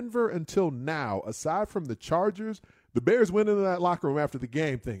game, Denver until now, aside from the Chargers, the Bears went into that locker room after the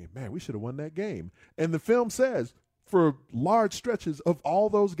game thinking, man, we should have won that game. And the film says, for large stretches of all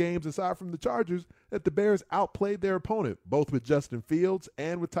those games, aside from the Chargers, that the Bears outplayed their opponent, both with Justin Fields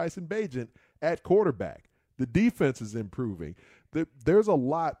and with Tyson Bagent at quarterback. The defense is improving. There's a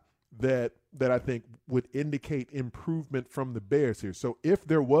lot that I think would indicate improvement from the Bears here. So if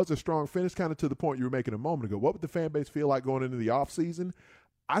there was a strong finish, kind of to the point you were making a moment ago, what would the fan base feel like going into the offseason?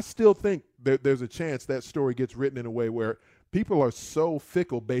 I still think that there's a chance that story gets written in a way where people are so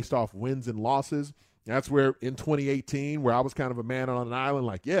fickle based off wins and losses. That's where in 2018, where I was kind of a man on an island,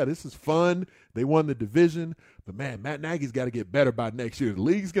 like, yeah, this is fun. They won the division. But, man, Matt Nagy's got to get better by next year. The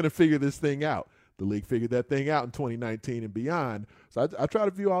league's going to figure this thing out. The league figured that thing out in 2019 and beyond. So I try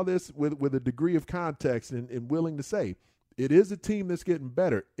to view all this with a degree of context and willing to say it is a team that's getting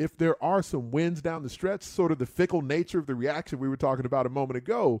better. If there are some wins down the stretch, sort of the fickle nature of the reaction we were talking about a moment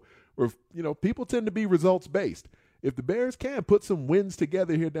ago, where, people tend to be results-based. If the Bears can put some wins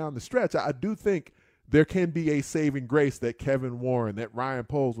together here down the stretch, I do think there can be a saving grace that Kevin Warren, that Ryan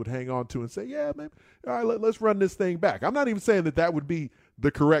Poles would hang on to and say, yeah, man, all right, let's run this thing back. I'm not even saying that would be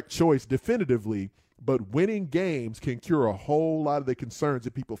the correct choice definitively, but winning games can cure a whole lot of the concerns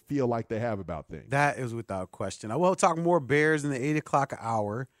that people feel like they have about things. That is without question. I will talk more Bears in the 8 o'clock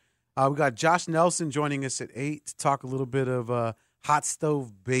hour. We got Josh Nelson joining us at 8 to talk a little bit of hot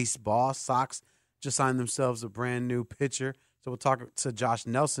stove baseball. Sox just signed themselves a brand new pitcher. So we'll talk to Josh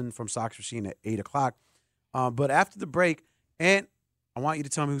Nelson from Sox Machine at 8 o'clock. But after the break, and I want you to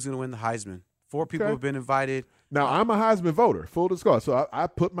tell me who's going to win the Heisman. 4 people have been invited. Now, I'm a Heisman voter, full disclosure. So I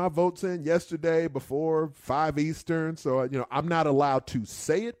put my votes in yesterday before 5 Eastern. So, I'm not allowed to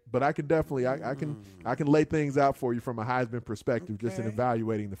say it, but I can definitely I can lay things out for you from a Heisman perspective just in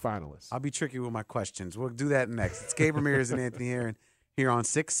evaluating the finalists. I'll be tricky with my questions. We'll do that next. It's Gabe Ramirez and Anthony Herron here on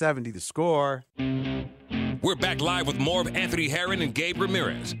 670 The Score. We're back live with more of Anthony Herron and Gabe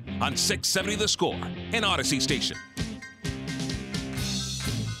Ramirez on 670 The Score, an Odyssey station.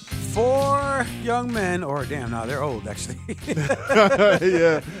 4 young men, they're old, actually.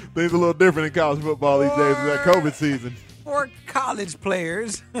 Yeah, things a little different in college football these days with that COVID season. 4 college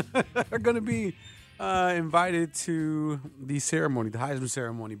players are going to be invited to the ceremony, the Heisman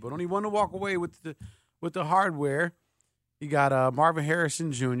ceremony, but only one to walk away with the hardware. You got Marvin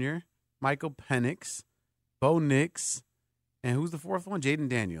Harrison Jr., Michael Penix, Bo Nix, and who's the 4th one? Jaden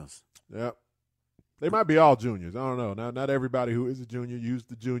Daniels. Yep. They might be all juniors. I don't know. Not everybody who is a junior used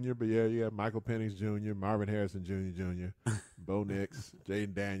the junior, but yeah, you got Michael Penix Jr., Marvin Harrison Jr., Bo Nix,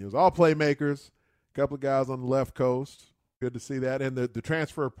 Jaden Daniels, all playmakers. A couple of guys on the left coast. Good to see that. And the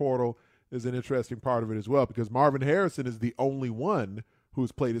transfer portal is an interesting part of it as well, because Marvin Harrison is the only one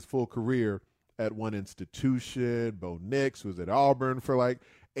who's played his full career at one institution. Bo Nix was at Auburn for like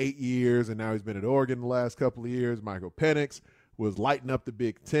 8 years, and now he's been at Oregon the last couple of years. Michael Penix was lighting up the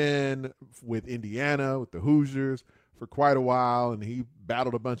Big Ten with Indiana, with the Hoosiers for quite a while, and he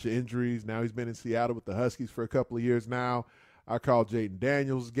battled a bunch of injuries. Now he's been in Seattle with the Huskies for a couple of years now. I called Jaden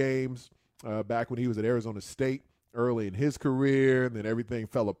Daniels games back when he was at Arizona State early in his career, and then everything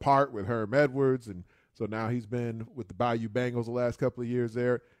fell apart with Herm Edwards, and so now he's been with the Bayou Bengals the last couple of years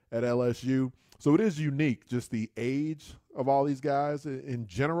there at LSU. So it is unique, just the age of all these guys in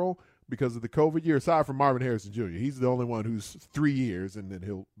general, because of the COVID year, aside from Marvin Harrison Jr. He's the only one who's 3 years, and then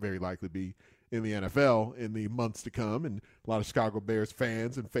he'll very likely be in the NFL in the months to come. And a lot of Chicago Bears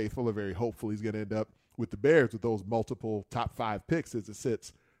fans and faithful are very hopeful he's going to end up with the Bears with those multiple top 5 picks as it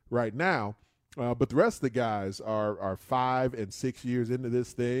sits right now. But the rest of the guys are 5 and 6 years into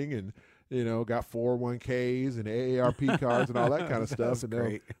this thing, and got 401ks and AARP cards and all that kind of stuff.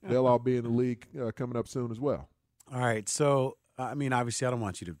 And they'll all be in the league coming up soon as well. All right, so obviously, I don't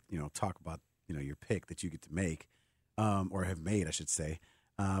want you to, talk about, your pick that you get to make, or have made, I should say.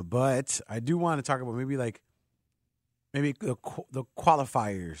 But I do want to talk about maybe the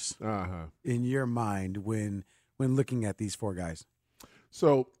qualifiers in your mind when looking at these 4 guys.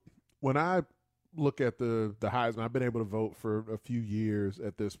 So when I look at the Heisman, I've been able to vote for a few years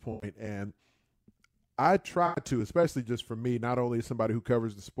at this point, and I try to, especially just for me, not only as somebody who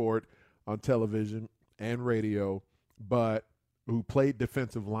covers the sport on television and radio, but who played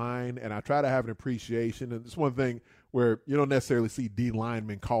defensive line, and I try to have an appreciation. And it's one thing where you don't necessarily see D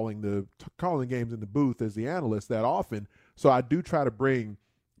linemen calling games in the booth as the analyst that often. So I do try to bring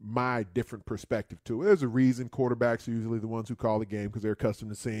my different perspective to it. There's a reason quarterbacks are usually the ones who call the game, because they're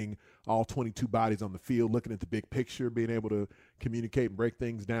accustomed to seeing all 22 bodies on the field, looking at the big picture, being able to communicate and break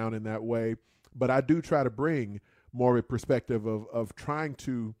things down in that way. But I do try to bring more of a perspective of trying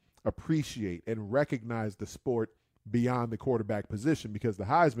to appreciate and recognize the sport beyond the quarterback position, because the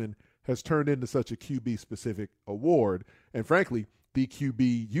Heisman has turned into such a QB-specific award. And frankly,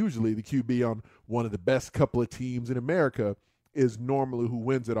 usually the QB on one of the best couple of teams in America is normally who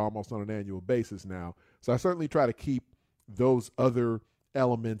wins it almost on an annual basis now. So I certainly try to keep those other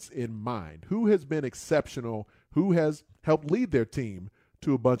elements in mind. Who has been exceptional? Who has helped lead their team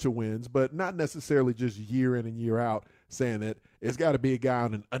to a bunch of wins, but not necessarily just year in and year out saying that it's got to be a guy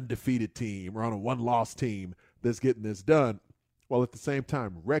on an undefeated team or on a one-loss team that's getting this done, while at the same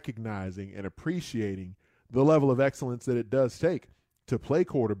time recognizing and appreciating the level of excellence that it does take to play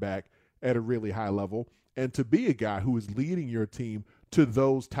quarterback at a really high level and to be a guy who is leading your team to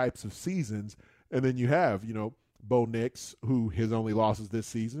those types of seasons. And then you have, Bo Nix, who his only losses this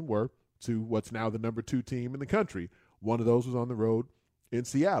season were to what's now the number 2 team in the country. One of those was on the road in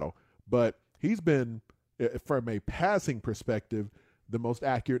Seattle. But he's been, from a passing perspective, the most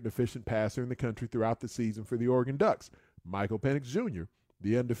accurate and efficient passer in the country throughout the season for the Oregon Ducks. Michael Penix Jr.,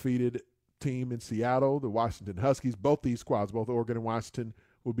 the undefeated team in Seattle, the Washington Huskies, both these squads, both Oregon and Washington,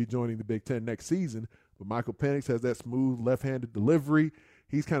 will be joining the Big Ten next season. But Michael Penix has that smooth left-handed delivery.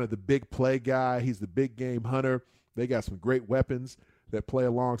 He's kind of the big play guy. He's the big game hunter. They got some great weapons that play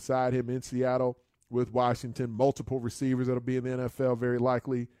alongside him in Seattle with Washington, multiple receivers that will be in the NFL very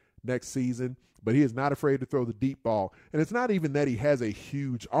likely next season. But he is not afraid to throw the deep ball. And it's not even that he has a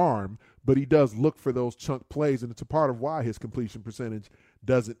huge arm, but he does look for those chunk plays, and it's a part of why his completion percentage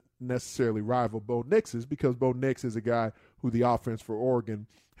doesn't necessarily rival Bo Nix's, because Bo Nix is a guy who the offense for Oregon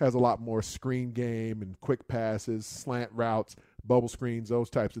has a lot more screen game and quick passes, slant routes, bubble screens, those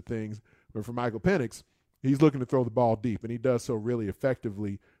types of things. But for Michael Penix, he's looking to throw the ball deep, and he does so really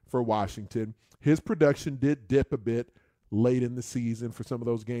effectively for Washington. His production did dip a bit late in the season for some of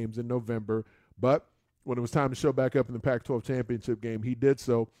those games in November, but when it was time to show back up in the Pac-12 championship game, he did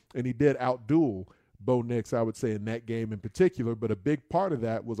so, and he did outduel Bo Nix, I would say, in that game in particular. But a big part of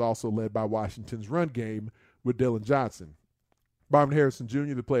that was also led by Washington's run game with Dillon Johnson. Marvin Harrison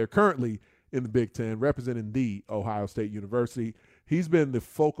Jr., the player currently in the Big Ten, representing the Ohio State University, he's been the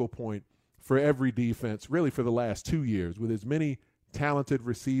focal point for every defense really for the last 2 years. With as many talented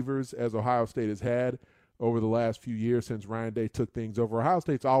receivers as Ohio State has had over the last few years since Ryan Day took things over, Ohio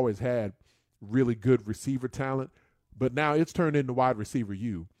State's always had really good receiver talent, but now it's turned into wide receiver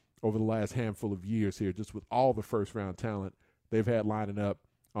U over the last handful of years here, just with all the first-round talent they've had lining up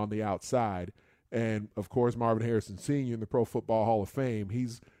on the outside. And, of course, Marvin Harrison Sr. in the Pro Football Hall of Fame,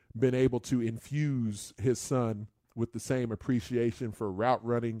 he's been able to infuse his son with the same appreciation for route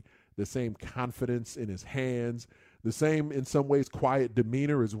running, the same confidence in his hands, the same, in some ways, quiet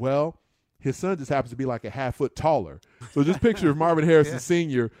demeanor as well. His son just happens to be like a half foot taller. So just picture Marvin Harrison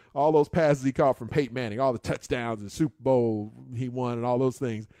Sr., all those passes he caught from Peyton Manning, all the touchdowns and Super Bowl he won and all those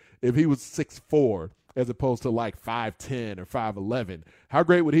things. If he was 6'4", as opposed to like 5'10" or 5'11", how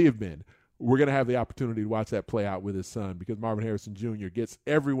great would he have been? We're going to have the opportunity to watch that play out with his son, because Marvin Harrison Jr. gets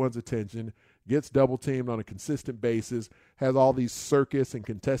everyone's attention, gets double-teamed on a consistent basis, has all these circus and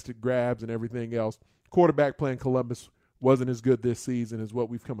contested grabs and everything else. Quarterback playing Columbus wasn't as good this season as what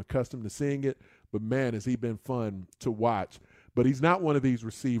we've come accustomed to seeing it, but, man, has he been fun to watch. But he's not one of these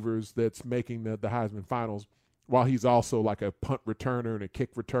receivers that's making the Heisman Finals, while he's also like a punt returner and a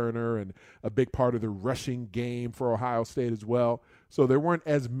kick returner and a big part of the rushing game for Ohio State as well. So there weren't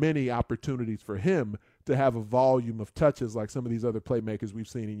as many opportunities for him to have a volume of touches like some of these other playmakers we've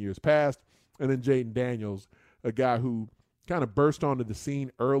seen in years past. And then Jayden Daniels, a guy who kind of burst onto the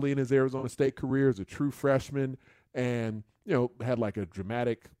scene early in his Arizona State career as a true freshman and, had like a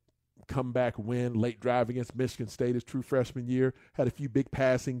dramatic comeback win, late drive against Michigan State his true freshman year, had a few big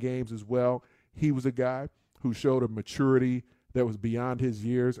passing games as well. He was a guy who showed a maturity that was beyond his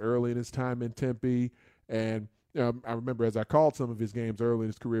years early in his time in Tempe. And I remember as I called some of his games early in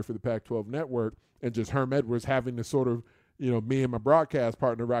his career for the Pac-12 Network, and just Herm Edwards having to sort of, me and my broadcast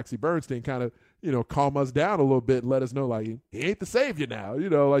partner, Roxy Bernstein, kind of, calm us down a little bit and let us know, like, he ain't the savior now,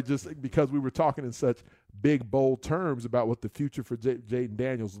 like just because we were talking in such big, bold terms about what the future for Jayden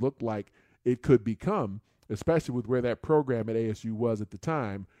Daniels looked like it could become, especially with where that program at ASU was at the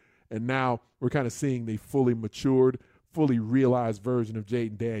time. And now we're kind of seeing the fully matured, fully realized version of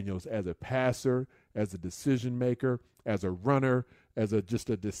Jayden Daniels as a passer, as a decision maker, as a runner, as just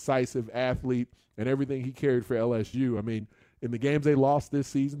a decisive athlete, and everything he carried for LSU. I mean, in the games they lost this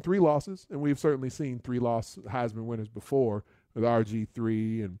season, 3 losses, and we've certainly seen 3-loss Heisman winners before with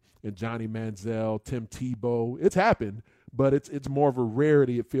RG3 and Johnny Manziel, Tim Tebow. It's happened, but it's more of a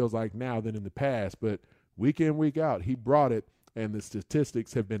rarity, it feels like now, than in the past. But week in, week out, he brought it. And the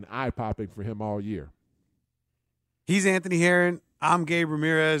statistics have been eye-popping for him all year. He's Anthony Herron. I'm Gabe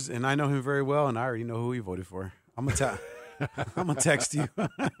Ramirez, and I know him very well, and I already know who he voted for. I'm gonna text you.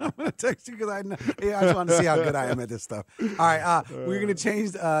 I'm gonna text you because I just want to see how good I am at this stuff. All right, we're gonna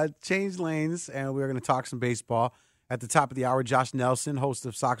change lanes, and we're gonna talk some baseball. At the top of the hour, Josh Nelson, host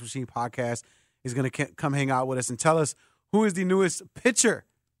of Sox Machine Podcast, is gonna come hang out with us and tell us who is the newest pitcher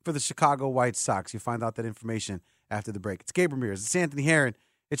for the Chicago White Sox. You'll find out that information after the break. It's Gabe Ramirez. It's Anthony Herron.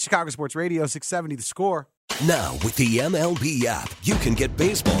 It's Chicago Sports Radio 670 The Score. Now, with the MLB app, you can get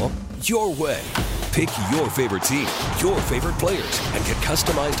baseball your way. Pick your favorite team, your favorite players, and get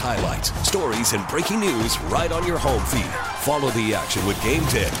customized highlights, stories, and breaking news right on your home feed. Follow the action with Game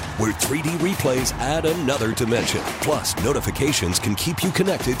Day, where 3D replays add another dimension. Plus, notifications can keep you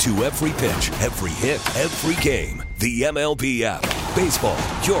connected to every pitch, every hit, every game. The MLB app. Baseball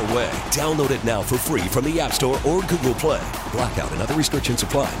your way. Download it now for free from the App Store or Google Play. Blackout and other restrictions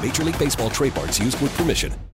apply. Major League Baseball trademarks used with permission.